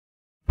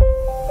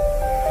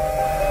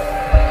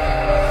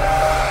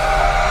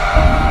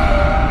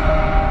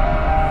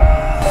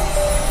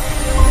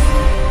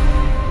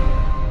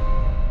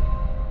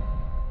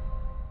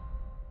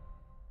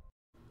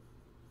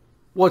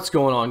What's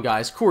going on,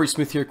 guys? Corey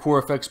Smith here,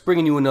 Forex,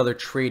 bringing you another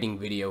trading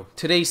video.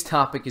 Today's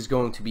topic is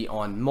going to be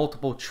on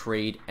multiple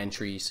trade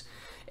entries,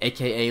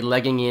 aka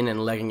legging in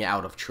and legging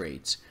out of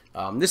trades.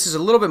 This is a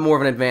little bit more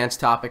of an advanced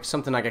topic,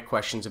 something I get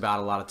questions about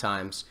a lot of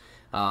times.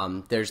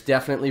 There's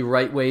definitely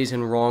right ways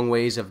and wrong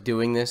ways of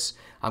doing this.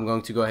 I'm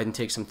going to go ahead and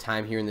take some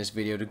time here in this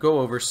video to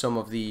go over some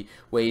of the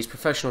ways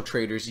professional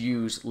traders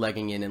use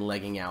legging in and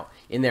legging out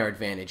in their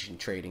advantage in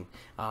trading.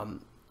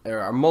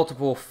 There are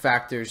multiple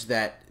factors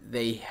that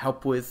they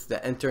help with,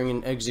 that entering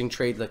and exiting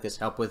trades like this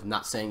help with. I'm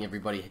not saying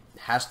everybody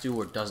has to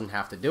or doesn't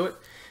have to do it,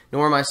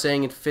 nor am I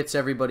saying it fits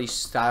everybody's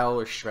style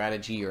or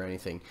strategy or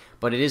anything,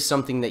 but it is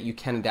something that you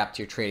can adapt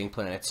to your trading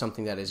plan. It's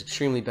something that is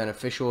extremely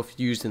beneficial if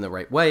used in the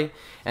right way,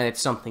 and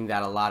it's something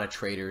that a lot of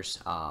traders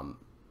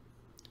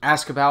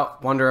ask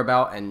about, wonder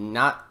about, and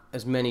not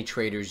as many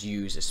traders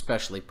use,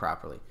 especially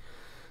properly.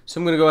 So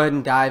I'm going to go ahead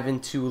and dive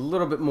into a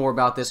little bit more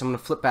about this. I'm going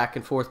to flip back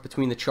and forth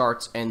between the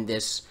charts and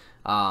this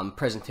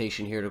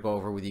presentation here to go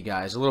over with you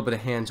guys a little bit of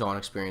hands-on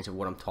experience of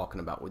what I'm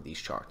talking about with these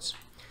charts.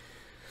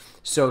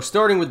 So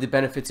starting with the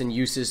benefits and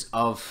uses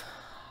of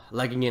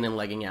legging in and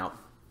legging out,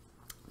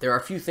 there are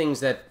a few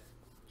things that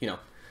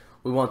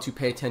we want to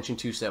pay attention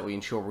to so that we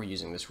ensure we're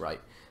using this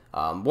right.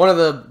 One of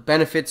the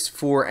benefits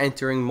for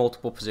entering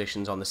multiple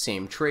positions on the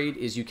same trade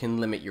is you can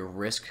limit your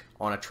risk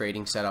on a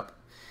trading setup.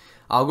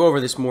 I'll go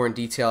over this more in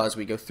detail as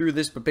we go through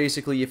this, but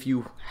basically if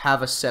you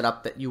have a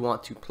setup that you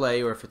want to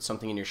play, or if it's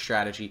something in your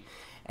strategy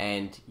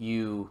and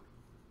you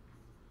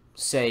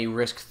say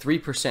risk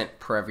 3%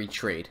 per every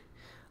trade,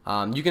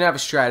 you can have a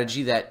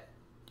strategy that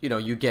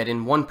you get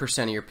in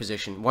 1% of your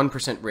position,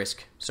 1%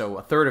 risk, so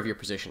a third of your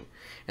position,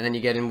 and then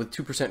you get in with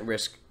 2%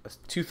 risk,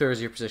 2/3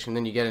 of your position,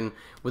 then you get in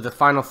with the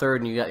final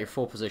third and you got your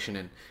full position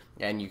in,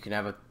 and you can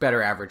have a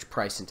better average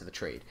price into the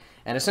trade.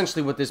 And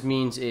essentially what this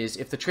means is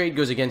if the trade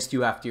goes against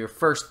you after your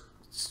first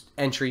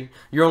entry,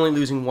 you're only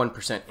losing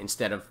 1%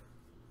 instead of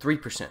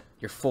 3%,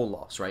 your full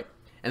loss, right?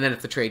 And then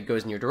if the trade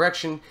goes in your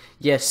direction,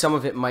 yes, some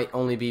of it might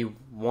only be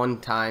 1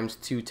 times,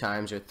 2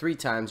 times, or 3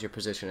 times your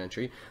position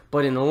entry,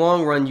 but in the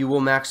long run, you will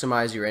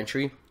maximize your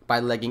entry by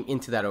legging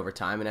into that over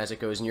time, and as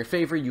it goes in your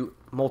favor, you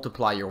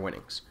multiply your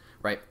winnings,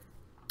 right?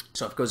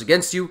 So if it goes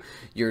against you,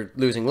 you're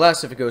losing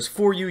less. If it goes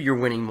for you, you're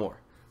winning more,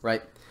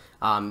 right?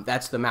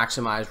 That's the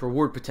maximized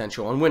reward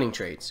potential on winning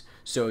trades.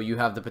 So you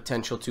have the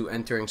potential to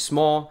entering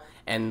small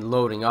and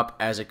loading up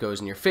as it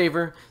goes in your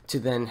favor to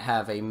then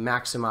have a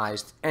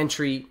maximized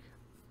entry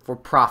for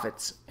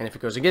profits. And if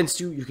it goes against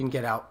you, you can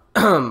get out,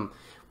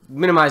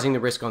 minimizing the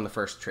risk on the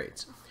first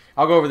trades.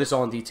 I'll go over this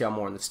all in detail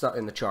more in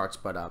the charts,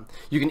 but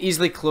you can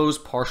easily close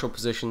partial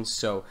positions.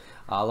 So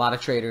a lot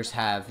of traders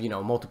have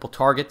multiple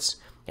targets,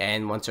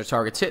 and once their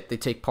targets hit, they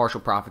take partial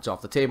profits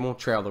off the table,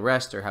 trail the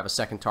rest, or have a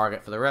second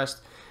target for the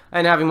rest.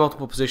 And having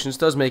multiple positions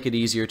does make it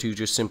easier to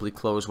just simply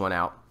close one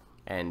out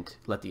and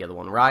let the other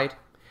one ride.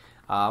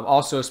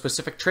 Also,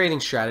 specific trading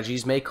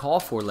strategies may call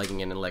for legging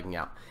in and legging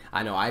out.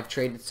 I know I've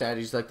traded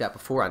strategies like that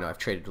before. I know I've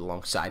traded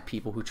alongside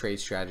people who trade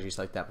strategies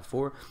like that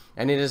before.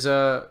 And it is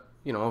a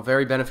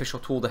very beneficial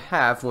tool to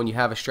have when you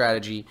have a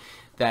strategy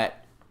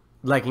that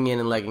legging in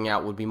and legging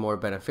out would be more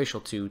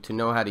beneficial to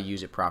know how to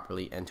use it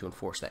properly and to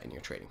enforce that in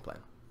your trading plan.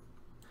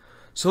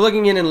 So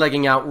legging in and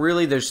legging out,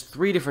 really there's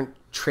 3 different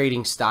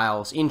trading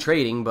styles in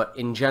trading, but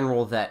in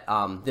general that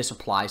this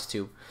applies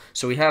to.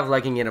 So we have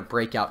legging in of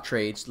breakout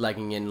trades,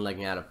 legging in and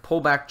legging out of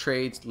pullback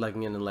trades,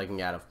 legging in and legging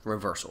out of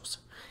reversals.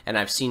 And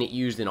I've seen it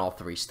used in all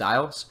 3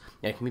 styles,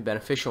 and it can be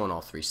beneficial in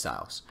all 3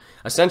 styles.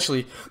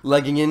 Essentially,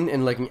 legging in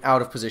and legging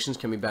out of positions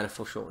can be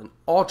beneficial in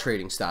all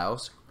trading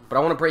styles, but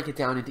I want to break it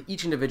down into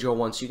each individual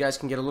one so you guys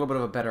can get a little bit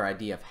of a better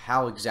idea of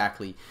how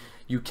exactly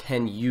you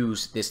can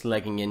use this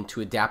legging in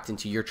to adapt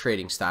into your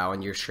trading style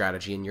and your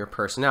strategy and your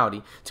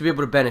personality to be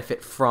able to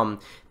benefit from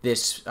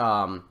this,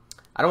 I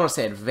don't want to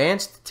say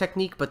advanced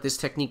technique, but this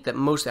technique that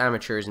most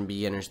amateurs and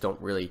beginners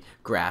don't really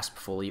grasp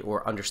fully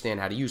or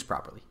understand how to use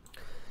properly.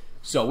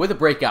 So with a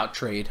breakout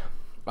trade,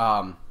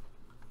 the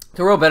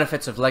real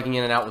benefits of legging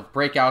in and out with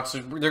breakouts,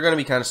 they're going to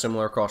be kind of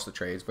similar across the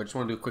trades, but I just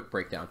want to do a quick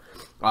breakdown.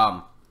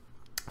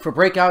 For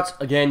breakouts,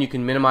 again, you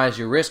can minimize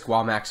your risk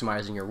while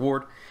maximizing your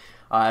reward.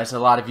 As a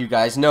lot of you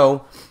guys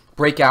know,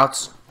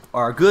 breakouts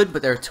are good,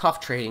 but they're a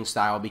tough trading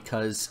style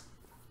because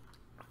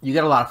you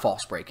get a lot of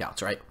false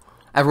breakouts, right?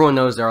 Everyone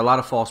knows there are a lot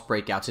of false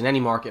breakouts in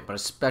any market, but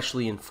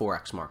especially in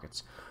Forex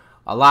markets.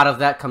 A lot of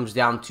that comes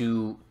down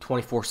to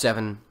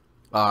 24/7,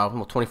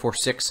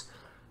 24/6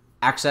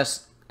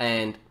 access,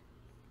 and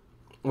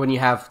when you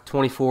have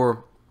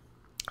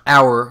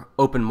 24-hour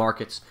open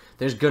markets,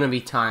 there's going to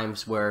be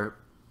times where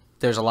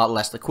there's a lot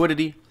less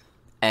liquidity,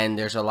 and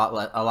there's a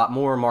lot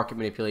more market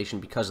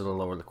manipulation because of the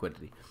lower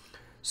liquidity.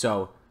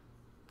 So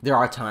there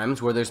are times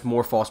where there's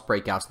more false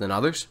breakouts than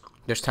others.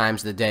 There's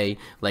times of the day,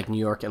 like New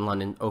York and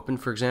London Open,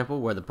 for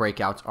example, where the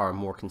breakouts are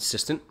more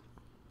consistent,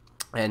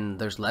 and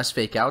there's less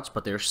fake outs,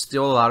 but there's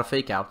still a lot of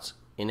fake outs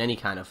in any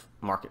kind of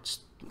market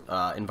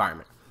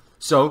environment.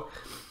 So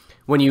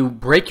When you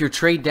break your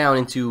trade down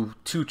into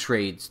 2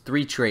 trades,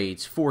 3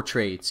 trades, 4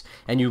 trades,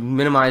 and you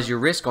minimize your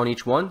risk on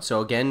each one, so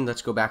again,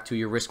 let's go back to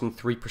you're risking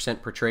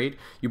 3% per trade.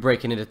 You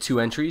break it into 2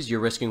 entries, you're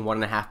risking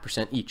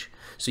 1.5% each.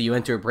 So you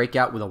enter a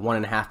breakout with a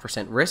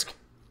 1.5% risk.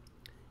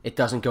 It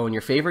doesn't go in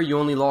your favor. You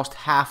only lost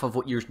half of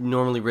what you're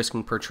normally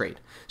risking per trade.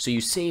 So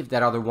you saved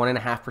that other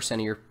 1.5% of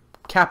your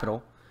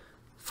capital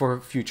for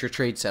future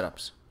trade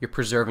setups. You're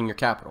preserving your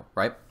capital,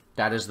 right?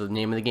 That is the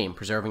name of the game,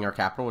 preserving our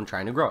capital and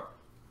trying to grow it.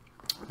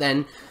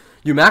 Then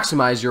you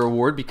maximize your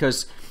reward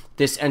because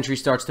this entry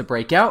starts to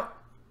break out.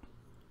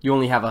 You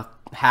only have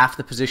half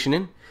the position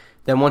in.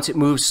 Then once it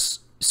moves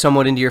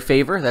somewhat into your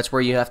favor, that's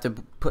where you have to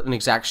put an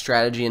exact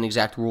strategy and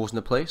exact rules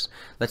into place.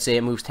 Let's say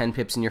it moves 10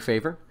 pips in your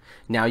favor.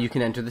 Now you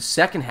can enter the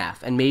second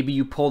half, and maybe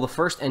you pull the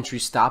first entry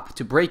stop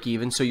to break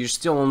even, so you're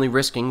still only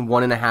risking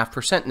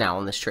 1.5% now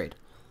on this trade.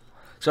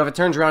 So if it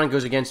turns around and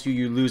goes against you,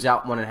 you lose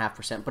out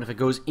 1.5%. But if it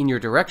goes in your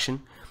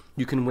direction,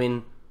 you can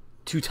win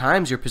 2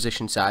 times your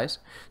position size.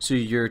 So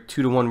your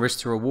 2-to-1 risk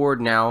to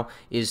reward now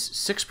is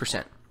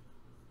 6%,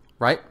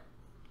 right?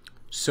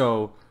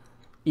 So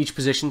each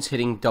position's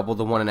hitting double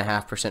the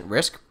 1.5%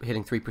 risk,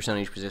 hitting 3% on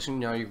each position.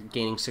 Now you're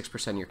gaining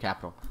 6% of your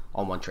capital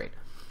on one trade.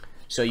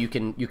 So you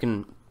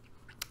can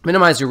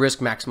minimize your risk,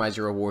 maximize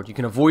your reward. You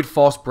can avoid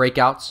false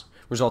breakouts,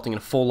 resulting in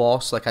a full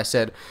loss. Like I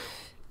said,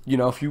 you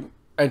know, if you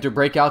enter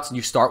breakouts and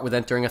you start with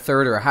entering a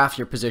third or a half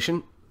your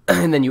position,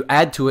 and then you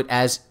add to it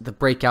as the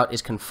breakout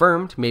is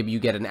confirmed. Maybe you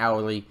get an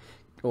hourly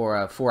or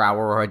a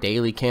 4-hour or a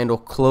daily candle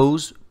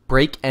close,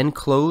 break and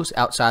close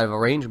outside of a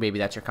range. Maybe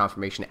that's your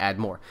confirmation to add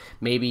more.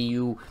 Maybe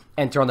you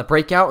enter on the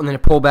breakout and then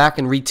pull back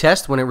and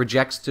retest when it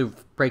rejects to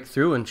break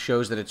through and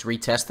shows that it's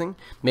retesting.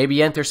 Maybe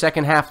you enter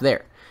second half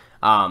there.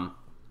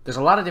 There's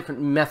a lot of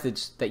different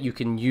methods that you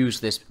can use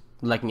this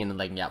legging in and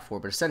legging out for,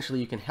 but essentially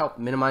you can help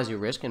minimize your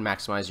risk and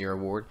maximize your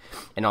reward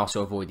and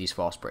also avoid these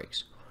false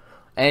breaks.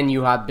 And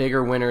you have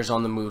bigger winners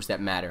on the moves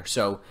that matter.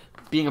 So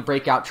being a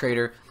breakout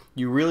trader,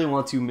 you really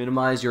want to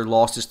minimize your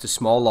losses to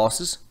small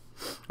losses.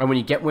 And when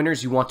you get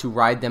winners, you want to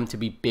ride them to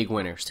be big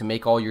winners, to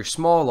make all your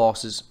small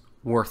losses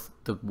worth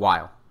the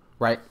while,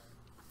 right?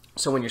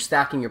 So when you're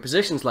stacking your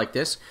positions like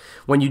this,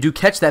 when you do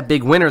catch that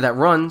big winner that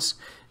runs,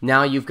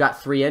 now you've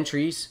got 3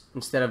 entries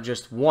instead of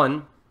just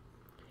 1,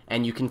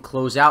 and you can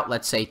close out,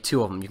 let's say,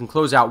 2 of them. You can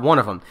close out 1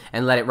 of them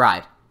and let it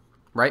ride,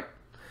 right?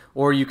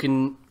 Or you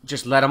can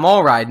just let them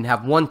all ride and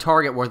have 1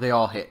 target where they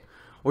all hit.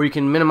 Or you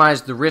can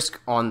minimize the risk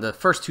on the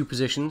first 2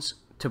 positions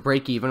to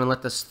break even and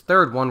let this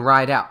third one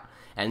ride out.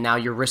 And now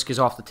your risk is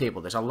off the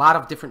table. There's a lot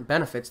of different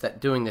benefits that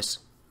doing this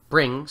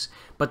brings,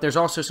 but there's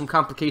also some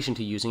complication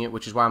to using it,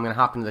 which is why I'm going to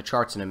hop into the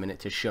charts in a minute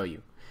to show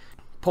you.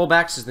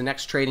 Pullbacks is the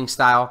next trading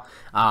style.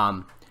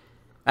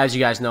 As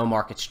you guys know,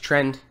 markets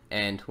trend,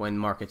 and when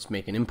markets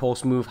make an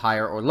impulse move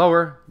higher or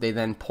lower, they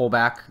then pull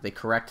back, they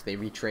correct, they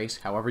retrace,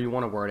 however you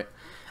want to word it.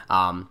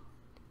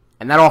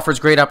 And that offers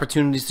great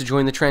opportunities to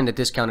join the trend at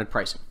discounted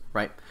pricing,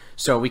 right?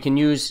 So we can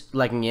use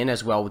legging in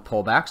as well with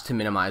pullbacks to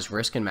minimize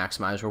risk and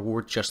maximize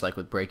reward, just like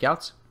with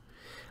breakouts.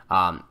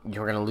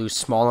 You're going to lose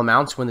small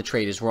amounts when the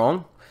trade is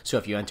wrong. So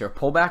if you enter a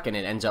pullback and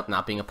it ends up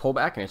not being a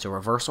pullback and it's a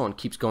reversal and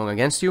keeps going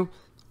against you,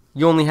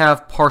 you only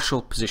have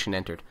partial position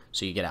entered,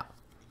 so you get out.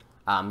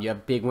 You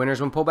have big winners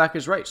when pullback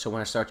is right. So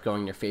when it starts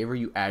going in your favor,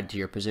 you add to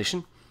your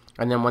position.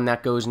 And then when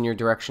that goes in your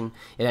direction,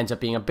 it ends up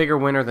being a bigger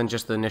winner than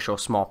just the initial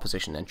small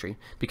position entry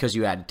because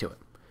you added to it.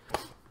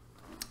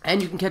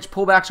 And you can catch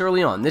pullbacks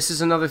early on. This is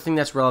another thing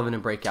that's relevant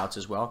in breakouts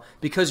as well.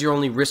 Because you're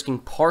only risking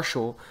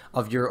partial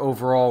of your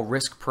overall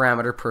risk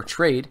parameter per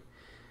trade,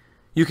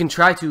 you can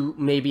try to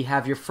maybe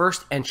have your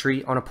first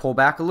entry on a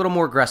pullback a little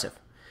more aggressive.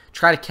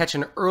 Try to catch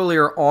an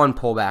earlier on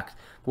pullback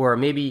where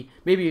maybe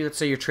let's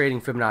say you're trading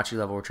Fibonacci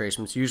level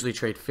retracements. You usually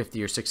trade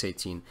 50 or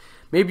 618.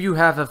 Maybe you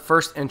have a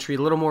first entry a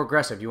little more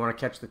aggressive. You want to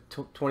catch the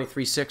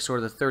 23.6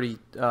 or the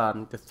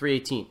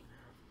 318,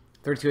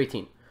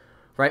 32.18,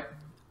 right?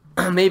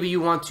 Maybe you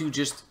want to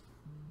just,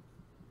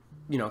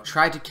 you know,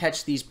 try to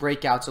catch these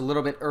breakouts a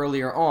little bit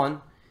earlier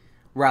on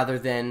rather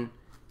than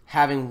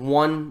having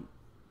one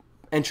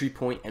entry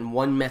point and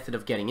one method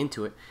of getting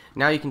into it.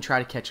 Now you can try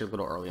to catch it a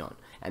little early on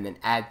and then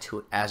add to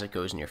it as it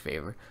goes in your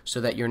favor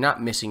so that you're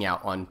not missing out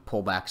on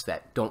pullbacks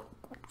that don't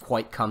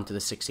quite come to the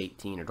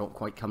 618 or don't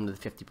quite come to the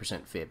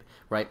 50% fib,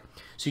 right?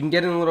 So you can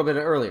get in a little bit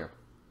earlier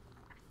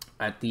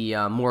at the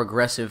more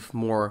aggressive,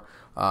 more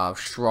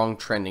strong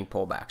trending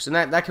pullbacks. And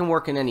that can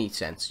work in any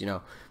sense, you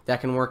know. That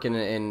can work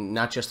in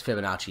not just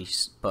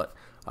Fibonacci, but,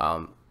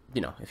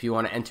 you know, if you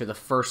want to enter the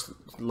first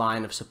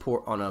line of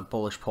support on a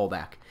bullish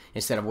pullback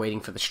instead of waiting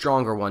for the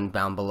stronger one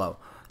down below,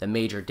 the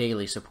major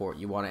daily support,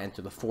 you want to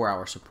enter the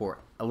 4-hour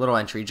support, a little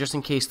entry, just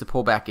in case the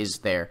pullback is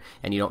there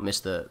and you don't miss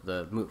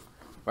the move,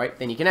 right?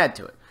 Then you can add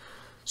to it.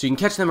 So you can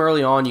catch them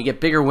early on. You get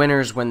bigger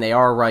winners when they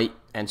are right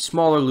and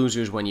smaller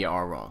losers when you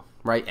are wrong,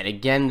 right? And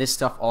again, this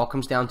stuff all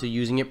comes down to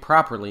using it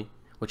properly,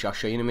 which I'll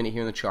show you in a minute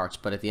here in the charts.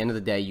 But at the end of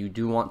the day, you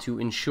do want to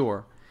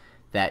ensure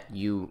that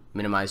you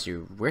minimize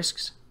your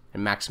risks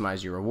and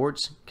maximize your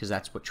rewards, because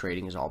that's what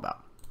trading is all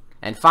about.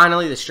 And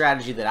finally, the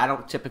strategy that I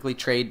don't typically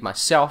trade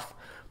myself,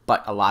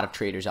 but a lot of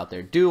traders out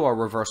there do, are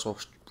reversal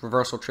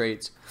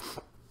trades.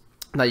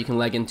 Now you can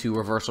leg into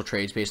reversal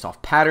trades based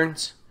off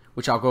patterns,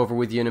 which I'll go over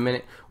with you in a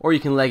minute, or you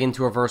can leg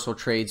into reversal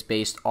trades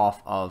based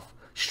off of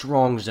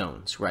strong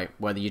zones, right?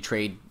 Whether you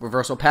trade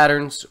reversal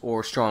patterns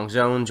or strong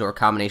zones or a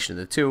combination of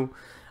the two.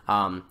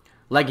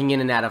 Legging in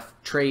and out of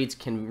trades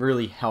can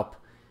really help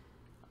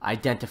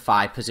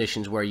identify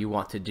positions where you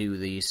want to do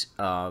these,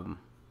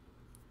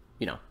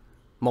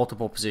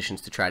 multiple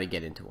positions to try to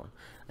get into one.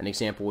 An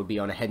example would be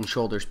on a head and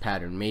shoulders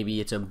pattern.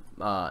 Maybe it's a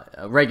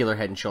regular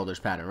head and shoulders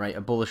pattern, right?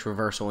 A bullish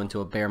reversal into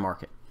a bear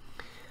market.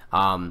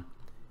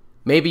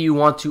 Maybe you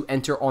want to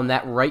enter on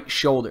that right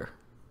shoulder,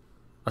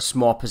 a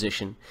small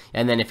position,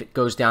 and then if it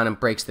goes down and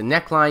breaks the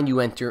neckline, you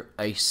enter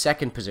a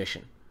second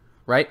position,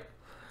 right?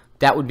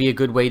 That would be a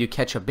good way to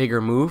catch a bigger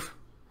move,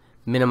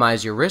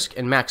 minimize your risk,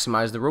 and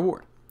maximize the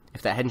reward.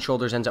 If that head and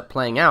shoulders ends up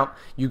playing out,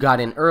 you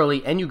got in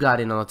early and you got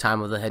in on the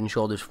time of the head and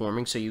shoulders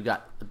forming, so you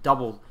got a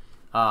double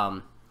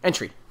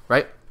entry,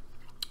 right?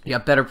 You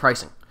got better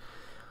pricing.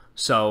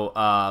 So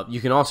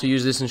you can also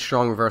use this in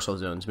strong reversal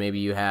zones. Maybe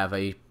you have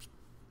a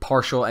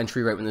partial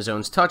entry right when the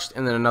zone's touched,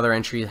 and then another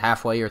entry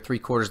halfway or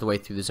 3/4 of the way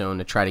through the zone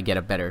to try to get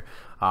a better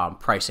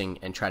pricing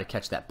and try to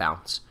catch that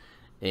bounce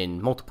in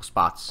multiple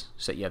spots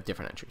so that you have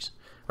different entries.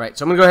 Right,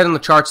 so I'm going to go ahead on the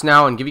charts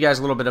now and give you guys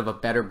a little bit of a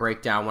better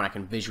breakdown when I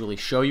can visually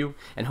show you,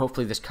 and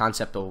hopefully this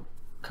concept will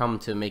come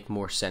to make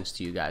more sense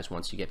to you guys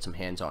once you get some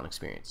hands-on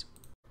experience.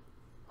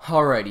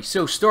 Alrighty,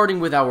 so starting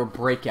with our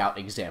breakout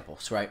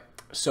examples, right?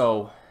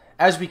 So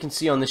as we can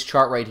see on this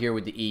chart right here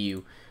with the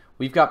EU,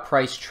 we've got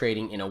price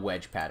trading in a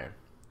wedge pattern,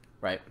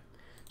 right?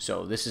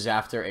 So this is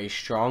after a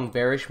strong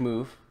bearish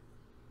move.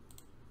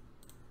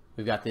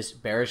 We've got this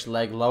bearish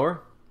leg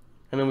lower,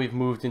 and then we've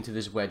moved into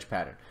this wedge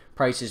pattern.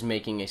 Price is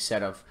making a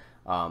set of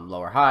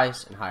lower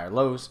highs and higher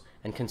lows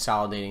and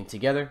consolidating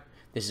together.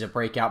 This is a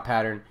breakout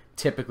pattern.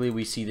 Typically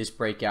we see this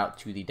breakout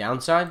to the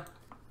downside.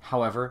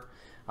 However,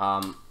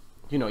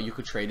 you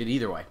could trade it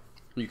either way.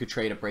 You could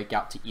trade a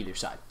breakout to either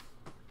side.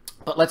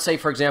 But let's say,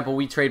 for example,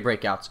 we trade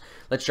breakouts.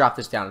 Let's drop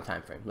this down in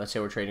time frame. Let's say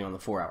we're trading on the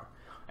 4-hour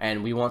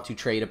and we want to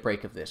trade a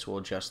break of this. We'll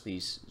adjust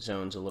these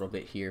zones a little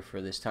bit here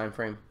for this time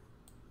frame.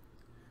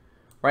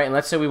 Right, and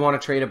let's say we want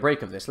to trade a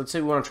break of this. Let's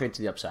say we want to trade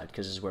to the upside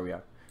because this is where we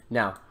are.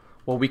 Now,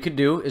 what we could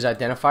do is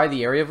identify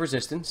the area of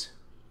resistance.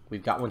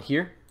 We've got one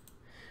here,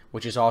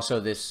 which is also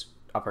this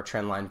upper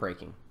trend line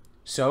breaking.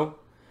 So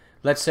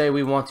let's say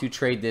we want to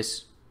trade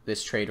this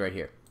trade right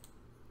here.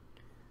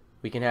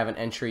 We can have an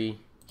entry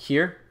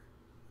here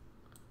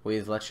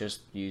with, let's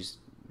just use,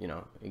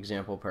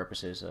 example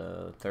purposes,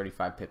 a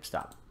 35 pip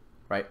stop,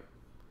 right?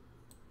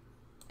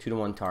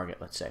 2-to-1 target,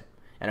 let's say.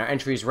 And our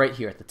entry is right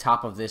here at the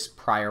top of this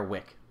prior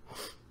wick.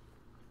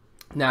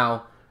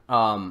 Now,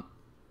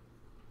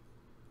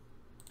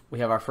 we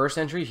have our first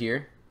entry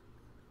here,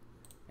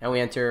 and we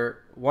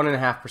enter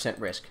 1.5%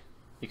 risk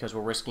because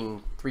we're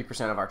risking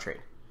 3% of our trade,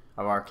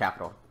 of our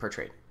capital per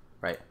trade,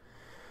 right?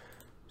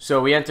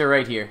 So we enter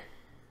right here,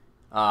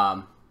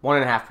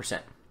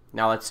 1.5%.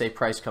 Now let's say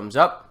price comes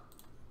up,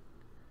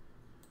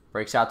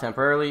 breaks out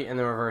temporarily, and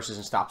then reverses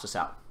and stops us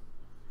out.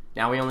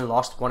 Now we only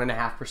lost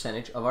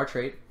 1.5% of our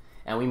trade,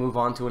 and we move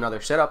on to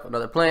another setup,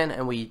 another plan,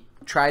 and we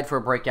tried for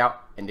a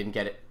breakout and didn't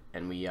get it,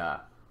 and we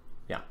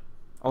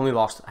only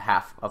lost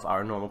half of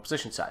our normal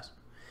position size.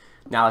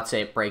 Now let's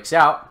say it breaks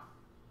out,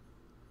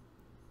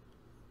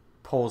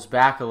 pulls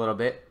back a little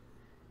bit,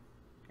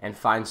 and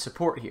finds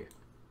support here.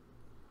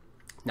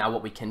 Now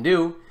what we can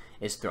do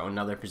is throw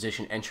another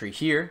position entry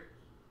here.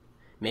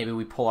 Maybe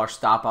we pull our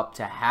stop up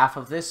to half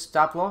of this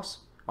stop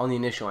loss on the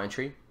initial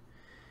entry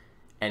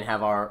and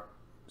have our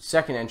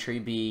second entry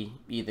be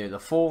either the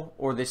full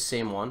or this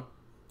same one.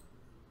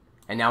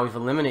 And now we've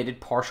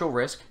eliminated partial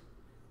risk,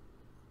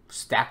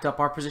 stacked up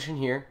our position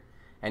here,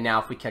 and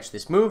now if we catch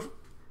this move,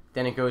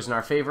 then it goes in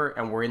our favor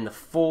and we're in the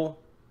full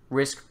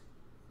risk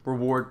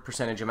reward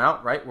percentage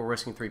amount, right? We're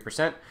risking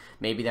 3%.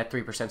 Maybe that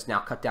 3% is now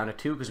cut down to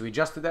 2 because we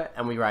adjusted that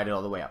and we ride it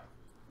all the way up,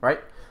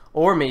 right?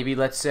 Or maybe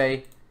let's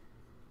say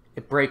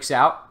it breaks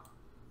out,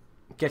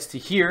 gets to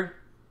here,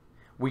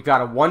 we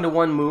got a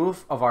 1-to-1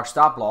 move of our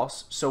stop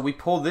loss, so we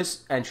pull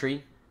this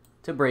entry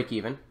to break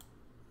even.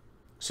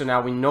 So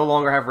now we no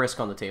longer have risk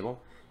on the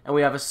table, and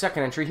we have a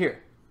second entry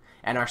here,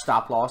 and our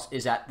stop loss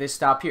is at this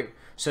stop here.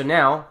 So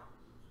now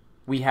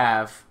we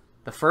have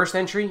the first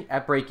entry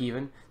at break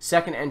even,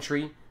 second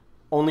entry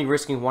only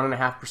risking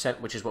 1.5%,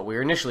 which is what we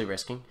were initially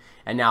risking,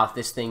 and now if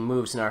this thing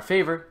moves in our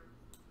favor,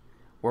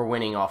 we're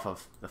winning off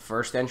of the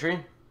first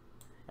entry,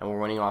 and we're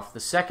winning off the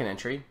second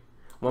entry,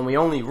 when we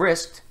only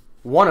risked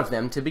one of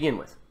them to begin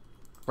with,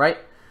 right?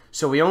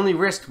 So we only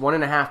risked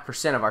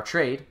 1.5% of our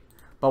trade,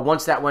 but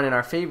once that went in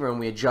our favor and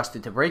we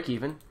adjusted to break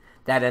even,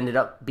 that ended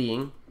up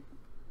being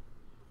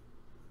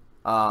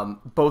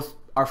both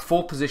our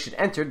full position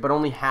entered, but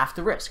only half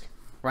the risk,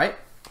 right?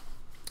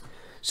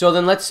 So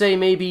then let's say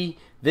maybe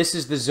this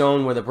is the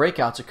zone where the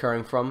breakout's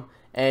occurring from,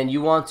 and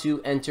you want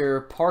to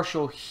enter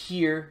partial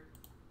here,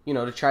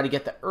 to try to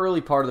get the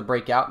early part of the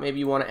breakout. Maybe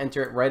you want to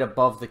enter it right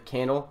above the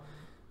candle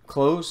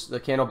close,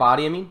 the candle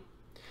body,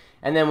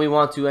 and then we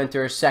want to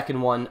enter a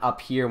second one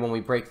up here when we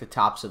break the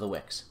tops of the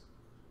wicks.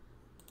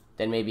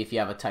 Then maybe if you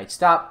have a tight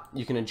stop,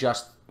 you can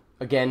adjust,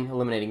 again,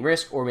 eliminating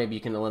risk, or maybe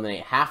you can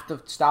eliminate half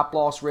the stop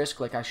loss risk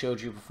like I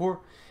showed you before,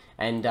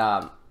 and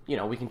you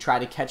know, we can try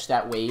to catch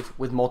that wave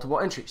with multiple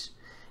entries.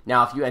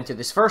 Now, if you enter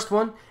this first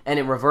one and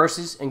it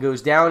reverses and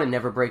goes down and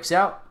never breaks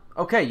out,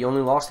 okay, you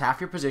only lost half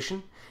your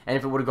position, and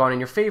if it would have gone in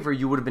your favor,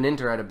 you would have been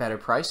entered at a better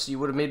price, so you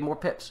would have made more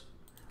pips,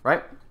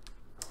 right?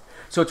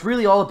 So it's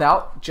really all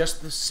about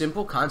just the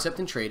simple concept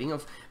in trading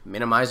of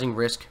minimizing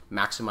risk,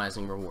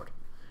 maximizing reward,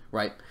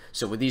 right?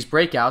 So with these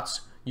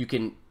breakouts, you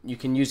can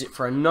use it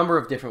for a number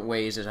of different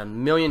ways. There's a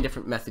million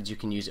different methods you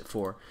can use it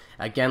for.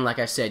 Again, like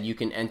I said, you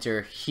can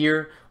enter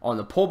here on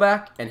the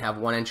pullback and have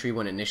one entry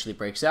when it initially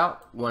breaks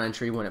out, one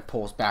entry when it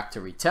pulls back to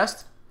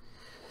retest.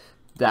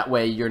 That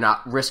way you're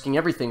not risking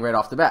everything right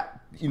off the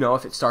bat. You know,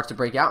 if it starts to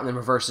break out and then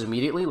reverses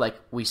immediately, like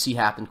we see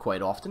happen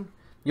quite often,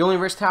 you only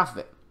risk half of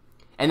it.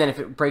 And then if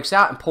it breaks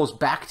out and pulls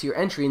back to your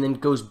entry and then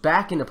goes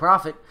back into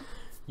profit,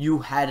 you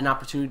had an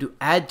opportunity to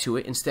add to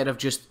it instead of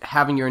just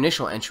having your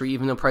initial entry,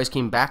 even though price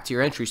came back to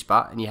your entry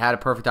spot and you had a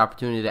perfect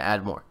opportunity to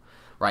add more,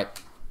 right?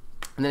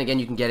 And then again,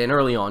 you can get in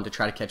early on to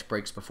try to catch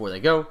breaks before they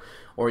go,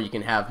 or you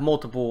can have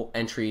multiple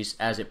entries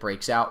as it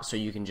breaks out, so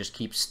you can just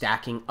keep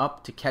stacking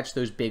up to catch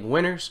those big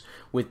winners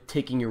with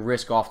taking your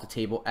risk off the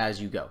table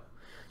as you go.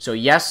 So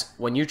yes,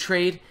 when you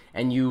trade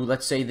and you,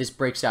 let's say this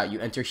breaks out, you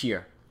enter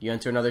here, you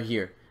enter another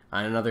here,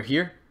 and another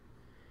here.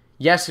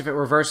 Yes, if it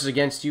reverses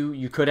against you,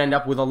 you could end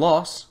up with a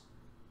loss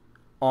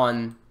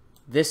on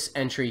this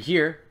entry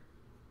here,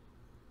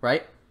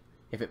 right?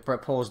 If it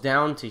pulls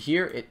down to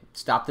here, it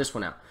stopped this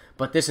one out.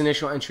 But this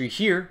initial entry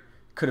here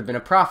could have been a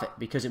profit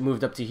because it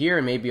moved up to here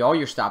and maybe all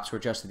your stops were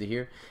adjusted to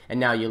here. And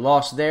now you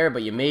lost there,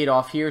 but you made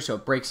off here, so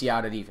it breaks you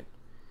out at even.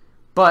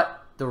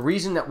 But the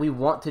reason that we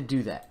want to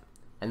do that,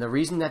 and the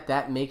reason that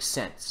that makes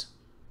sense,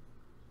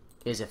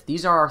 is if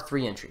these are our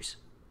three entries,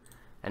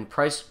 and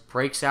price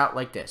breaks out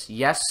like this,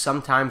 yes,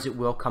 sometimes it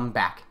will come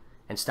back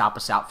and stop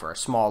us out for a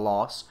small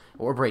loss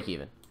or break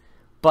even.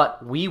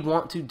 But we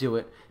want to do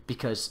it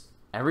because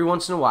every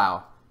once in a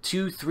while,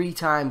 2-3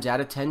 times out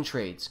of 10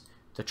 trades,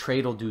 the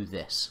trade will do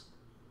this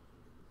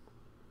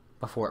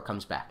before it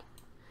comes back.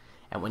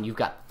 And when you've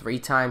got 3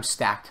 times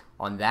stacked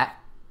on that,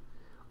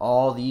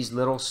 all these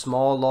little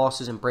small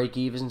losses and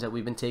break-evens that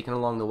we've been taking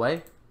along the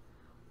way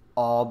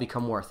all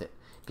become worth it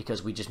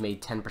because we just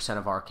made 10%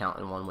 of our account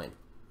in one win,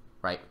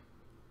 right?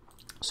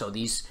 So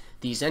these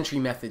entry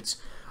methods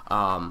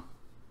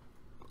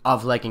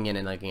of legging in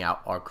and legging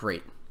out are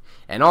great.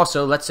 And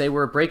also, let's say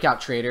we're a breakout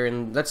trader,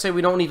 and let's say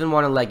we don't even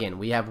want to leg in.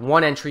 We have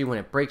one entry when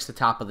it breaks the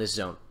top of this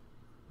zone,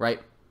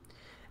 right?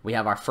 We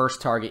have our first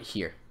target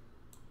here.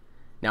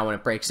 Now, when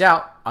it breaks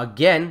out,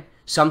 again,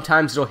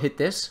 sometimes it'll hit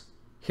this,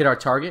 hit our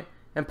target,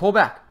 and pull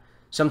back.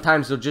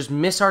 Sometimes it'll just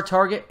miss our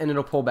target, and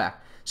it'll pull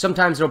back.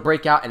 Sometimes it'll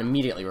break out and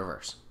immediately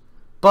reverse.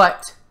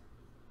 But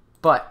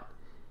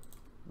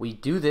we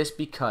do this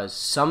because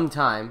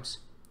sometimes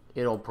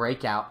it'll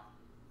break out,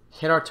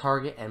 hit our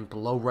target, and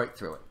blow right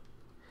through it.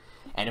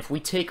 And if we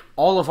take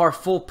all of our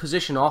full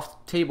position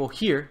off the table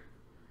here,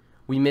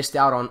 we missed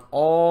out on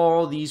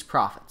all these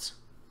profits.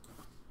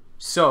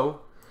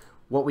 So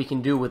what we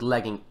can do with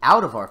legging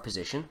out of our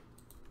position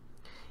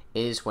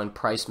is when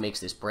price makes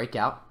this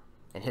breakout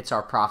and hits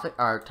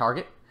our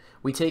target,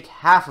 we take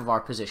half of our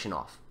position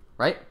off,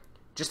 right?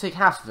 Just take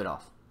half of it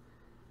off.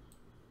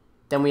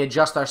 Then we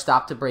adjust our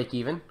stop to break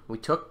even. We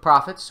took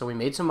profits, so we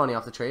made some money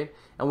off the trade,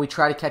 and we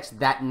try to catch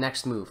that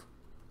next move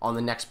on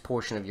the next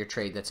portion of your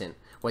trade that's in.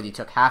 Whether you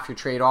took half your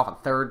trade off, a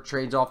third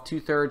trades off,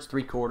 2/3,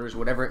 3/4,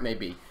 whatever it may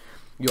be.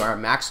 You are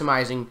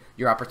maximizing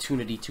your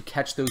opportunity to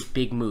catch those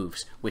big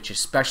moves, which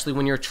especially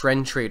when you're a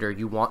trend trader,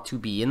 you want to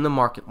be in the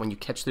market when you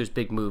catch those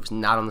big moves,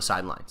 not on the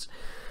sidelines.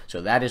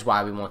 So that is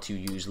why we want to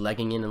use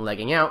legging in and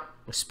legging out,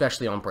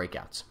 especially on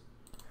breakouts.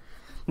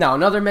 Now,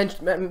 another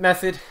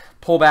method,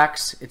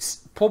 pullbacks.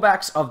 It's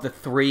pullbacks of the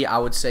three, I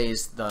would say,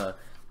 is the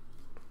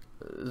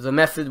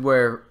method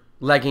where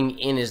legging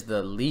in is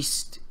the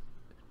least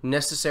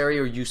necessary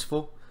or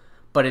useful,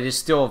 but it is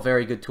still a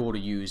very good tool to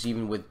use.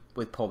 Even with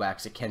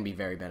pullbacks, it can be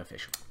very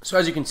beneficial. So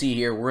as you can see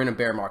here, we're in a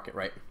bear market,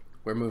 right?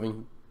 We're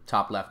moving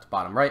top left,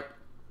 bottom right,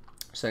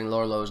 setting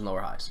lower lows and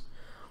lower highs.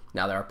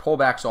 Now, there are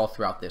pullbacks all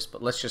throughout this,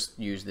 but let's just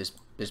use this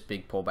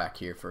big pullback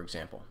here, for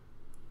example,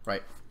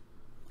 right?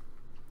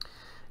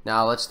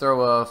 Now, let's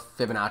throw a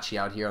Fibonacci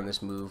out here on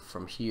this move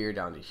from here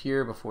down to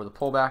here before the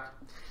pullback.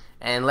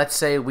 And let's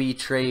say we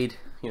trade,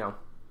 you know,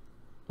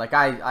 like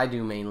I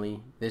do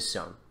mainly, this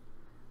zone,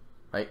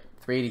 right?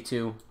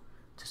 382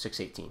 to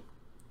 618.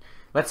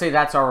 Let's say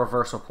that's our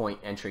reversal point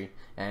entry.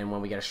 And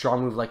when we get a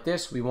strong move like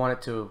this, we want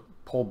it to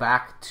pull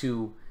back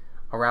to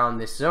around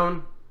this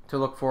zone to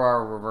look for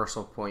our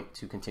reversal point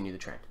to continue the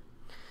trend.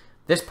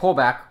 This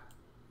pullback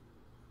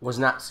was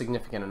not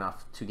significant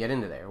enough to get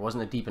into there. It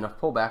wasn't a deep enough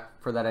pullback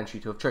for that entry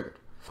to have triggered.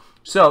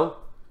 So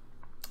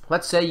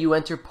let's say you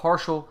enter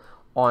partial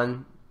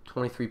on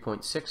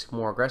 23.6,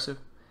 more aggressive,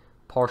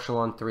 partial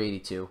on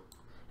 382,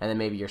 and then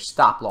maybe your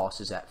stop loss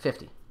is at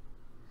 50.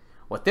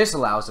 What this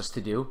allows us to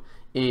do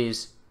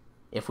is,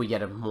 if we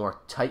get a more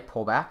tight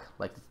pullback,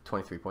 like the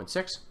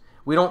 23.6,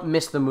 we don't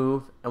miss the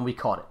move and we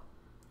caught it.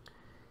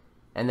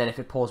 And then if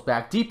it pulls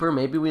back deeper,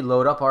 maybe we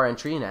load up our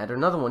entry and add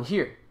another one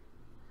here.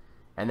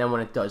 And then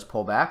when it does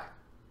pull back,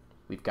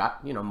 we've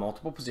got, you know,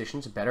 multiple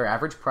positions, a better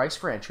average price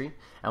for entry,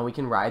 and we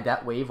can ride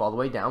that wave all the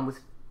way down with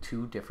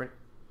 2 different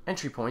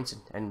entry points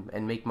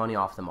and make money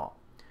off them all,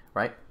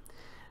 right?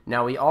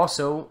 Now we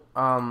also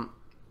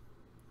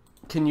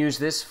can use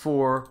this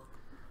for,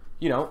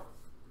 you know,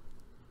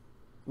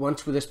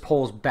 once this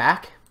pulls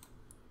back,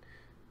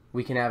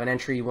 we can have an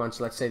entry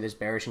once, let's say this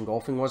bearish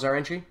engulfing was our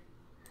entry,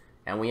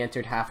 and we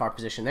entered half our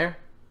position there.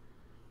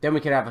 Then we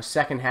could have a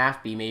second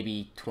half be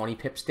maybe 20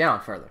 pips down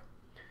further.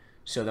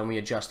 So then we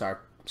adjust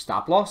our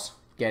stop loss,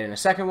 get in a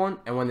second one,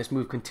 and when this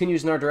move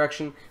continues in our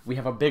direction, we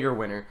have a bigger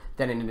winner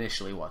than it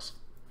initially was.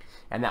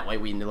 And that way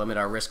we limit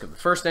our risk of the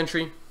first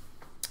entry,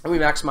 and we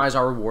maximize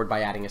our reward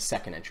by adding a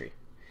second entry.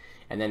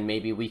 And then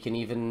maybe we can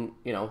even,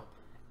 you know,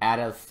 add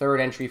a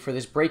third entry for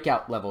this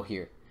breakout level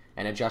here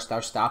and adjust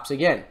our stops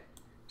again.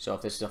 So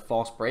if this is a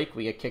false break,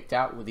 we get kicked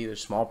out with either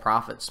small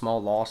profit,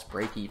 small loss,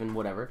 break even,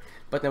 whatever.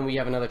 But then we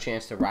have another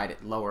chance to ride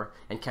it lower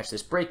and catch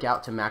this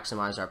breakout to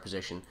maximize our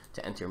position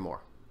to enter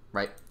more,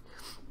 right?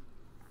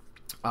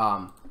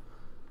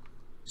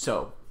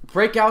 So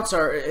breakouts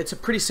it's a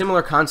pretty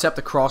similar concept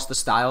across the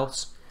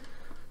styles.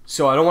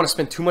 So I don't want to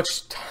spend too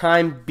much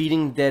time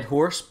beating dead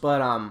horse,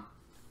 but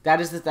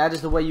that is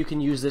the way you can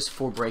use this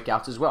for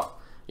breakouts as well.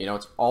 You know,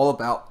 it's all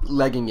about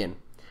legging in,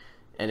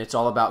 and it's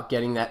all about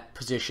getting that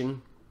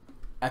position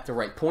at the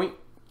right point,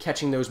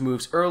 catching those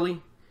moves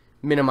early,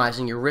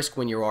 minimizing your risk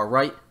when you are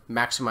right,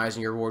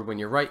 maximizing your reward when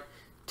you're right,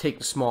 take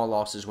the small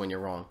losses when you're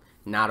wrong,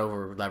 not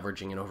over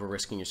leveraging and over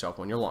risking yourself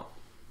when you're long.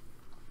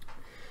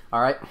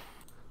 All right.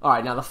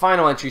 Now the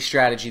final entry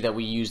strategy that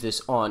we use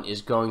this on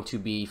is going to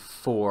be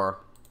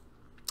for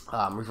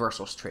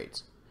reversals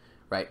trades,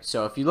 right?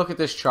 So if you look at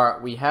this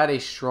chart, we had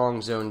a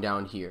strong zone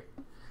down here,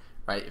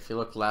 right? If you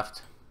look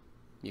left,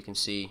 you can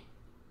see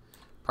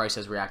price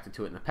has reacted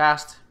to it in the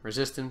past.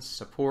 Resistance,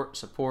 support,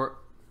 support,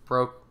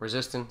 broke,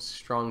 resistance,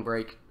 strong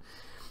break,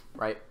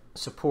 right?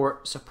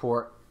 Support,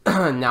 support.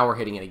 Now we're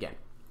hitting it again.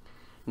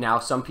 Now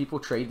some people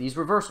trade these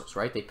reversals,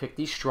 right? They pick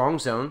these strong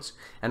zones,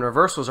 and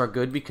reversals are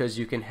good because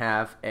you can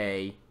have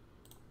a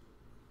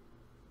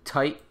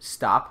tight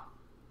stop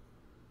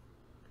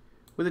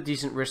with a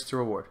decent risk to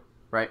reward,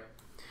 right?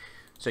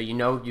 So you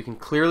know you can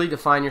clearly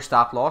define your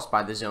stop loss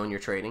by the zone you're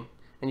trading,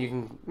 and you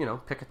can, you know,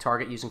 pick a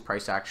target using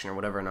price action or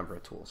whatever a number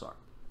of tools are.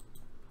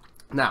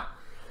 Now,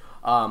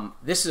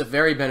 this is a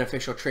very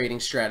beneficial trading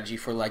strategy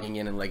for legging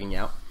in and legging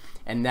out,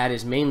 and that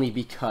is mainly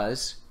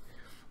because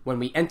when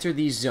we enter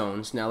these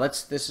zones, now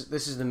this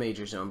is the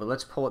major zone, but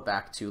let's pull it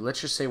back to,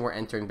 let's just say we're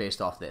entering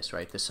based off this,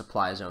 right? This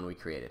supply zone we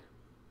created.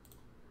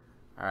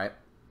 All right,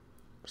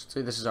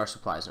 so this is our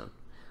supply zone.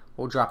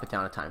 We'll drop it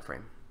down a time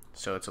frame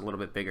so it's a little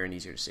bit bigger and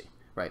easier to see,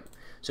 right?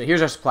 So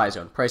here's our supply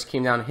zone. Price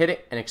came down, hit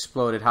it, and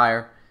exploded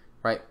higher,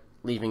 right?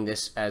 Leaving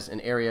this as an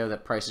area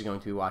that price is going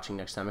to be watching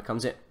next time it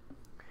comes in.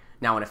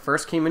 Now, when it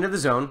first came into the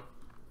zone,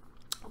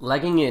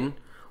 legging in,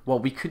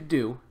 what we could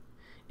do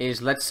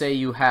is, let's say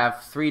you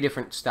have 3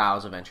 different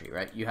styles of entry,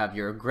 right? You have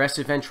your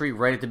aggressive entry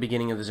right at the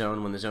beginning of the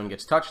zone when the zone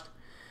gets touched.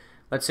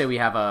 Let's say we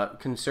have a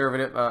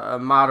conservative, a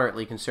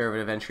moderately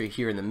conservative entry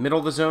here in the middle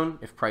of the zone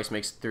if price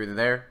makes it through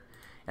there.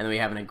 And then we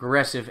have an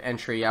aggressive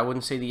entry, I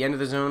wouldn't say the end of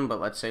the zone, but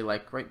let's say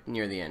like right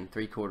near the end,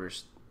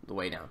 3/4 the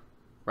way down,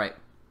 right?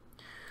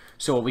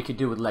 So what we could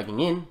do with legging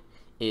in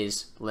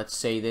is, let's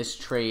say this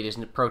trade is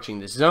approaching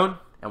this zone,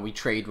 and we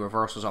trade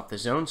reversals off the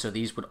zone. So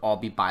these would all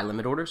be buy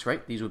limit orders,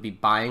 right? These would be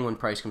buying when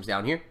price comes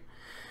down here.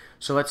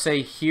 So let's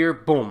say here,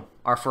 boom,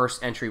 our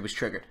first entry was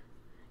triggered.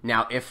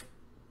 Now, if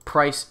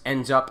price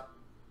ends up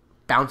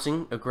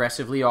bouncing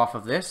aggressively off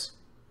of this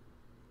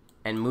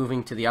and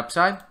moving to the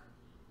upside,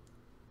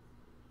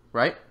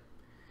 right?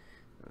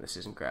 This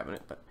isn't grabbing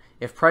it, but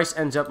if price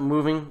ends up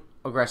moving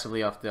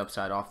aggressively off the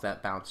upside, off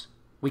that bounce,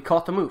 we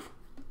caught the move.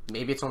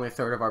 Maybe it's only a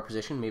third of our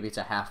position, maybe it's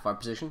a half of our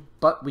position,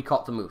 but we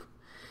caught the move.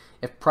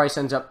 If price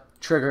ends up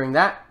triggering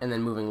that and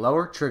then moving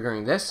lower,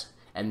 triggering this,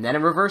 and then it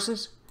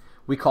reverses,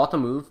 we caught the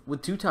move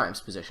with 2 times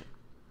position.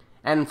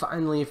 And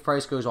finally, if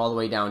price goes all the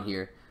way down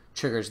here,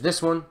 triggers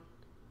this one,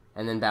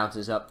 and then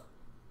bounces up,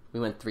 we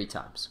went 3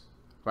 times,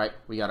 right?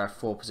 We got our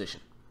full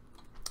position.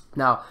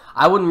 Now,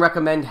 I wouldn't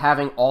recommend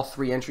having all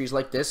 3 entries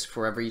like this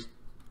for every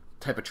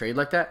type of trade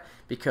like that,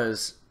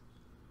 because,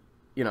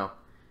 you know,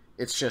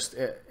 it's just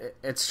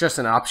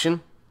an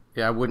option.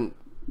 Yeah, I wouldn't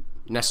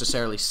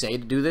necessarily say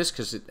to do this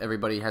because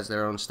everybody has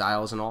their own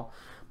styles and all,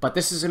 but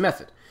this is a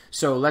method.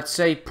 So let's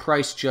say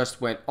price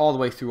just went all the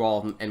way through all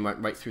of them and went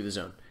right through the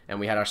zone, and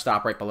we had our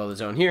stop right below the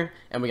zone here,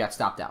 and we got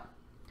stopped out.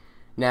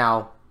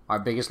 Now our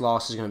biggest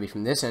loss is going to be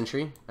from this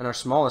entry, and our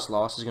smallest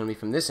loss is going to be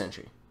from this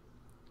entry.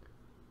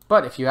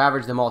 But if you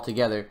average them all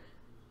together,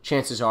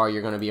 chances are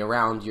you're going to be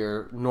around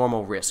your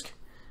normal risk,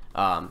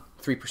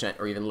 3%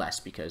 or even less,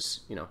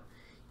 because, you know,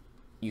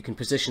 you can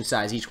position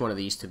size each one of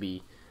these to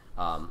be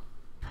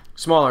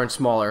smaller and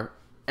smaller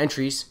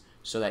entries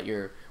so that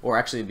or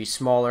actually it'd be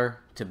smaller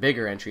to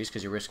bigger entries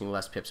because you're risking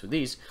less pips with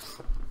these,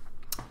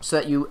 so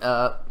that you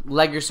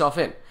leg yourself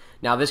in.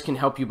 Now this can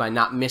help you by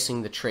not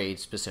missing the trade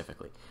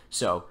specifically.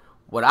 So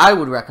what I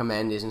would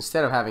recommend is,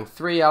 instead of having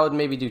 3, I would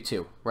maybe do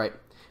 2, right?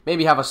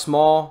 Maybe have a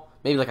small,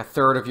 maybe like a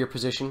third of your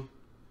position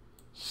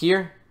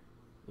here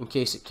in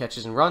case it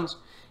catches and runs,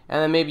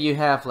 and then maybe you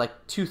have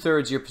like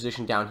 2/3 of your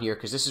position down here,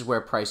 because this is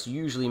where price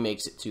usually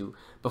makes it to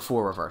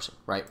before reversing,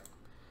 right?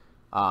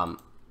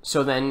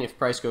 So then if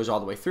price goes all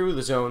the way through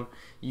the zone,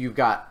 you've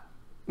got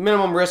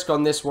minimum risk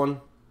on this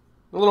one,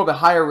 a little bit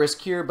higher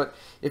risk here, but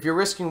if you're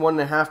risking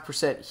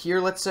 1.5% here,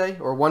 let's say,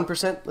 or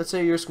 1%, let's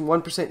say you're risking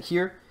 1%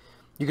 here,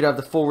 you could have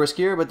the full risk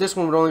here, but this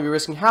one would only be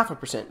risking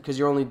 0.5% because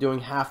you're only doing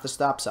half the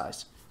stop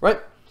size,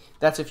 right?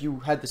 That's if you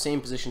had the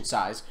same position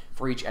size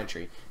for each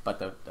entry, but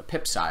the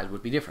pip size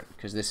would be different,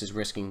 because this is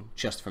risking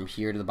just from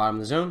here to the bottom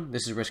of the zone,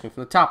 this is risking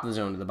from the top of the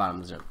zone to the bottom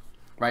of the zone,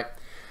 right?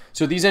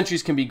 So these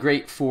entries can be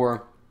great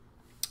for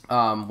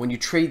when you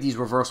trade these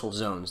reversal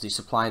zones, these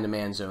supply and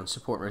demand zones,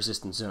 support and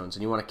resistance zones,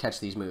 and you want to catch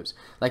these moves.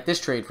 Like this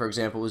trade, for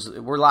example,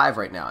 we're live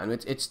right now, and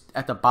it's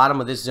at the bottom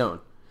of this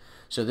zone.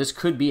 So this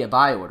could be a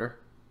buy order.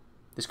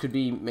 This could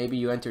be, maybe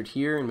you entered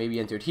here and maybe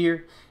you entered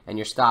here, and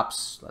your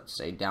stops, let's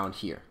say, down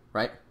here,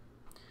 right?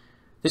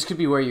 This could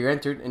be where you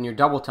entered and you're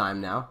double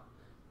time now,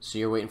 so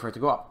you're waiting for it to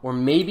go up. Or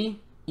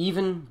maybe,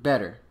 even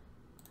better,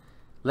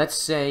 let's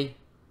say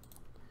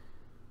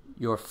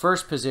your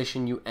first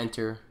position you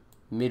enter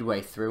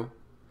midway through,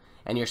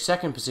 and your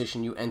second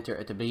position you enter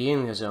at the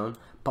beginning of the zone,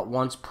 but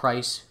once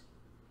price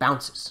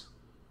bounces,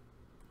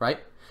 right?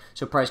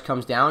 So price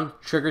comes down,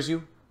 triggers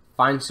you,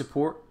 finds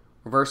support,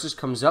 reverses,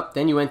 comes up,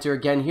 then you enter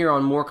again here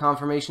on more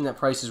confirmation that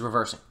price is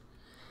reversing.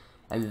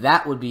 And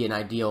that would be an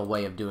ideal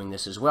way of doing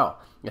this as well,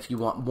 if you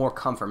want more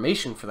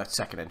confirmation for that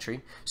second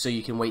entry, so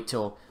you can wait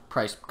till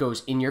price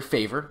goes in your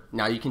favor.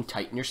 Now you can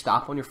tighten your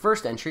stop on your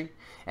first entry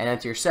and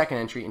enter your second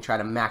entry and try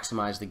to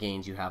maximize the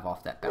gains you have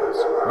off that bounce,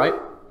 right?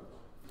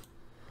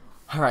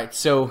 All right,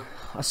 so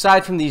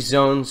aside from these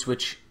zones,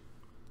 which,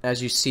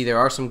 as you see, there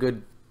are some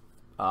good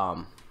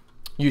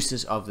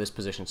uses of this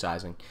position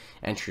sizing,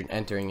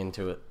 entering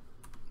into it,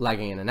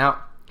 lagging in and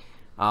out.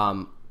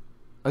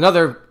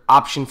 Another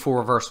option for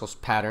reversals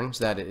patterns,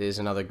 that is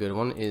another good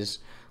one, is,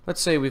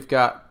 let's say we've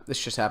got, this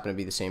just happened to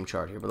be the same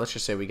chart here, but let's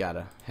just say we got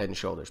a head and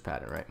shoulders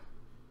pattern, right?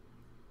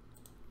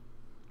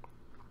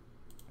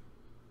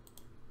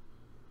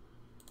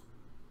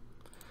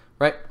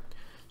 Right?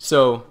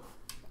 So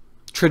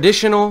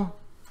traditional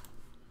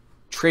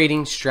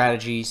trading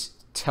strategies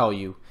tell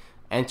you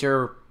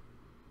enter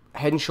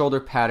head and shoulder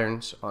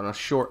patterns on a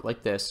short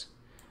like this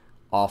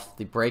off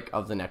the break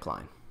of the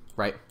neckline,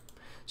 right?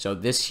 So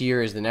this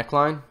here is the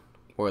neckline,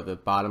 or the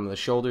bottom of the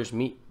shoulders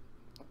meet,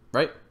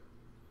 right?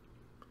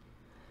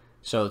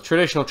 So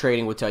traditional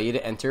trading would tell you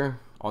to enter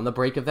on the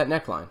break of that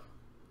neckline.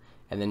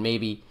 And then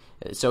maybe,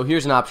 so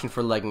here's an option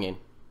for legging in.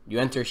 You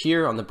enter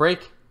here on the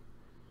break,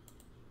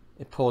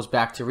 it pulls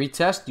back to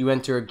retest, you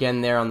enter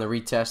again there on the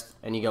retest,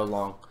 and you go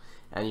long.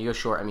 And you go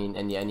short, I mean,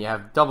 and you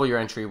have double your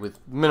entry with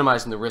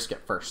minimizing the risk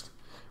at first,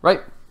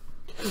 right?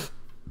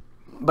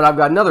 But I've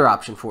got another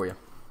option for you.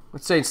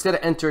 Let's say instead of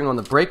entering on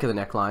the break of the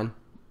neckline,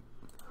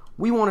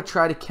 we want to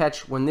try to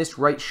catch when this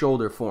right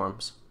shoulder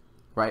forms,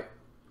 right?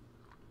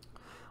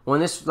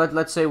 When this,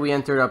 let's say we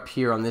entered up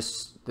here on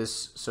this,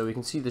 so we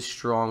can see this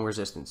strong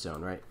resistance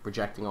zone, right?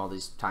 Rejecting all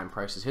these time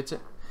prices hits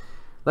it.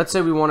 Let's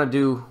say we want to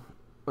do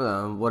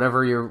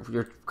whatever your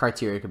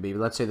criteria could be.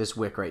 Let's say this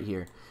wick right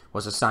here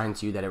was assigned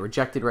to you that it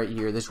rejected right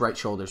here, this right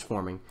shoulder is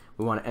forming.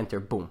 We want to enter,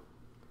 boom.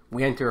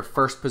 We enter a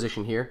first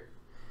position here,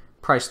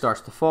 price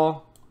starts to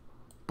fall,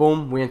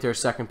 boom, we enter a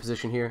second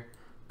position here,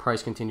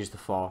 price continues to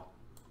fall,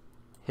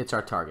 hits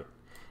our target.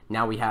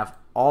 Now we have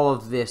all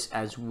of this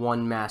as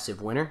one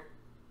massive winner,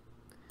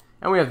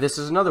 and we have this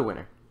as another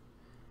winner.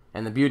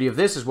 And the beauty of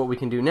this is what we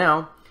can do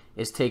now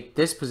is take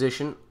this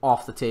position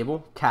off the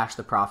table, cash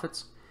the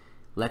profits,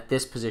 let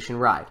this position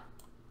ride.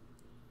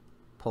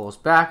 Pull us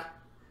back,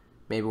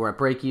 maybe we're at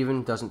break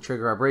even, doesn't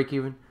trigger our break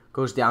even,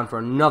 goes down for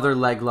another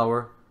leg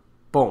lower,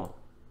 boom.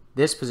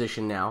 This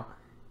position now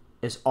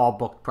is all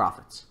booked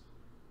profits.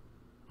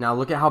 Now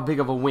look at how big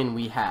of a win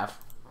we have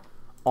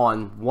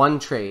on one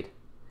trade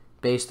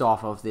based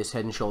off of this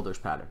head and shoulders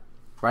pattern,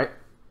 right?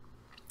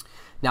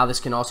 Now this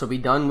can also be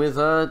done with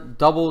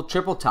double,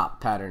 triple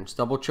top patterns,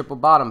 double, triple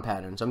bottom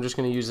patterns. I'm just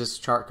going to use this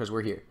chart because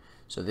we're here.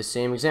 So this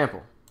same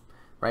example,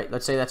 right?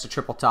 Let's say that's a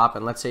triple top,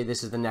 and let's say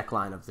this is the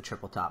neckline of the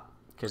triple top,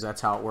 because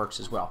that's how it works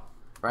as well,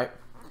 right?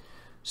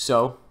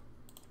 So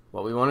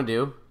what we want to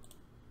do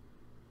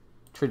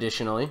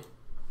traditionally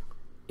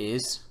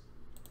is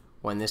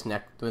when this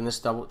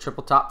double,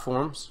 triple top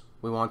forms,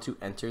 we want to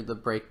enter the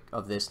break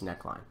of this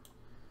neckline.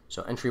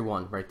 So entry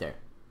 1 right there.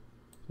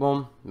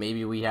 Boom.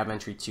 Maybe we have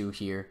entry 2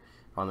 here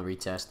on the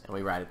retest, and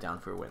we write it down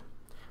for a win.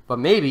 But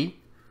maybe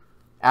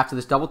after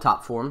this double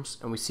top forms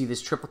and we see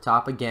this triple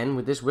top again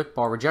with this wick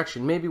bar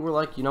rejection, maybe we're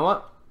like, you know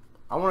what?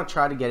 I want to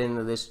try to get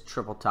into this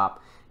triple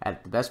top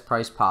at the best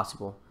price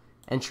possible.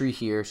 Entry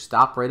here,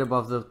 stop right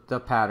above the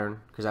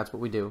pattern, because that's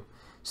what we do.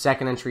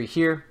 Second entry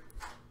here,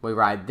 we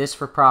ride this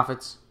for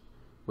profits.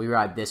 We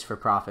ride this for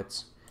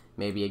profits.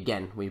 Maybe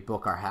again, we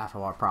book our half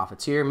of our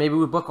profits here. Maybe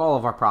we book all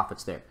of our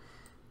profits there.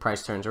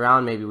 Price turns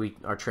around, maybe we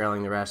are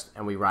trailing the rest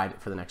and we ride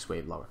it for the next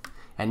wave lower.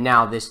 And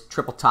now this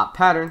triple top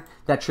pattern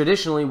that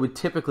traditionally would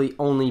typically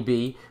only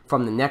be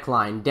from the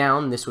neckline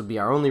down, this would be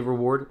our only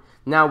reward.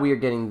 Now we are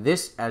getting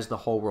this as the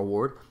whole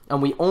reward,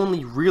 and we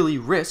only really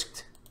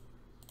risked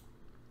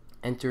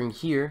entering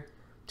here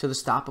to the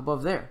stop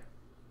above there,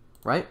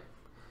 right?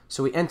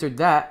 So we entered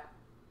that,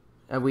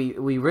 and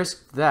we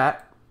risked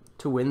that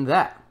to win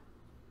that.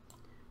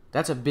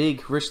 That's a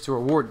big risk to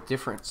reward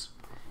difference.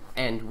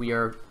 And we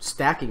are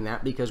stacking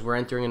that because we're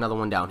entering another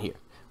one down here,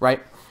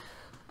 right?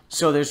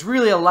 So there's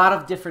really a lot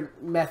of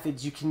different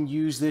methods you can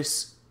use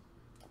this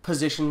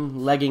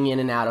position legging in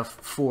and out of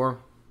for.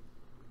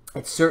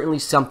 It's certainly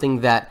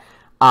something that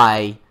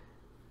I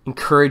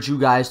encourage you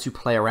guys to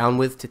play around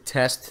with, to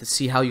test, to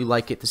see how you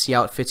like it, to see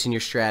how it fits in your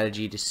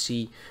strategy, to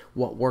see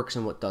what works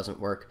and what doesn't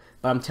work.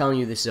 But I'm telling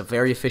you, this is a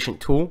very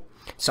efficient tool,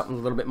 something a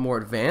little bit more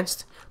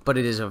advanced, but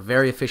it is a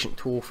very efficient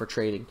tool for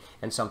trading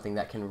and something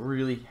that can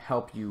really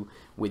help you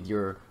with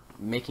your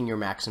making your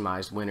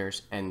maximized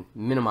winners and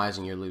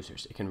minimizing your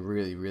losers. It can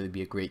really, really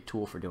be a great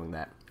tool for doing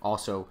that.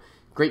 Also,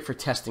 great for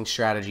testing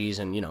strategies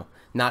and, you know,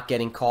 not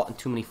getting caught in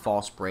too many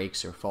false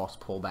breaks or false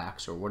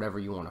pullbacks or whatever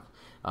you want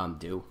to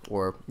do,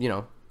 or, you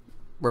know,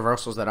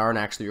 reversals that aren't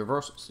actually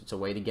reversals. It's a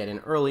way to get in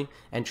early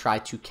and try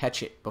to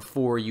catch it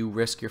before you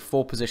risk your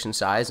full position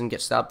size and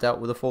get stopped out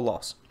with a full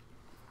loss.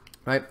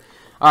 Right?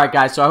 All right,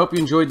 guys, so I hope you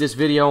enjoyed this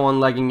video on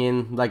legging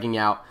in, legging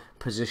out,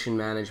 position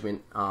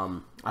management.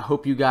 I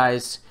hope you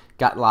guys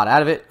got a lot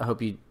out of it. I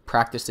hope you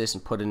practice this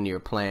and put it into your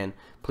plan.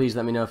 Please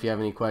let me know if you have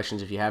any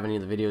questions, if you have any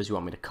of the videos you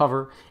want me to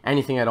cover,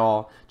 anything at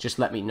all, just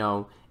let me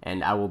know,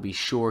 and I will be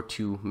sure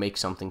to make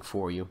something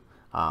for you.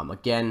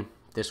 Again,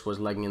 this was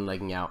Legging In,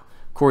 Legging Out.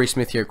 Corey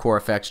Smith here at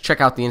CoreFX. Check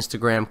out the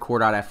Instagram,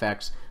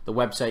 core.fx, the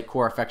website,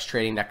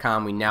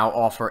 corefxtrading.com. We now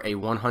offer a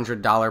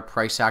 $100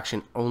 price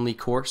action only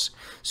course,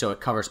 so it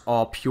covers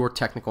all pure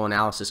technical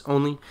analysis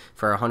only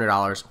for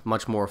 $100,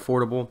 much more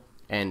affordable.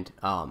 And,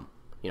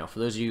 you know, for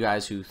those of you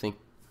guys who think,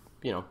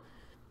 you know,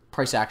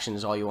 price action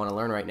is all you want to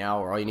learn right now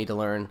or all you need to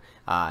learn,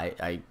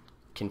 I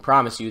can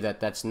promise you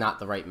that that's not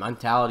the right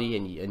mentality,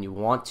 and you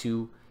want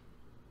to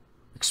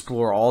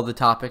explore all the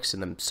topics,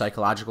 and the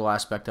psychological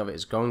aspect of it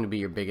is going to be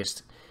your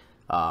biggest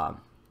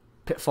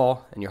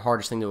pitfall and your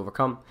hardest thing to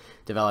overcome.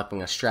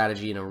 Developing a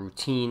strategy and a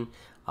routine,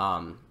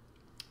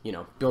 you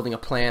know, building a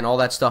plan, all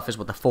that stuff is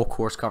what the full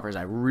course covers.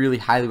 I really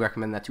highly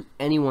recommend that to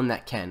anyone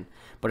that can.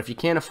 But if you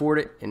can't afford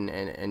it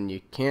and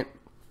you can't,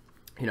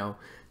 you know,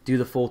 do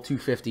the full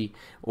 250,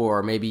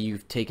 or maybe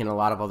you've taken a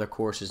lot of other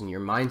courses and your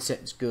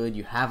mindset is good,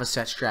 you have a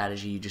set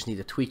strategy, you just need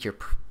to tweak your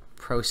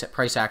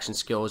price action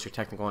skills, your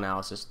technical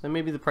analysis, then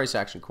maybe the price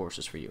action course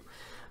is for you.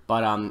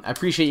 But I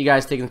appreciate you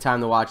guys taking the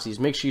time to watch these.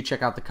 Make sure you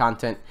check out the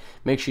content.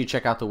 Make sure you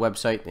check out the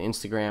website, the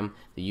Instagram,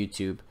 the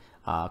YouTube,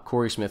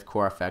 Corey Smith,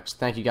 CoreFX.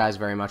 Thank you guys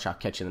very much. I'll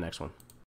catch you in the next one.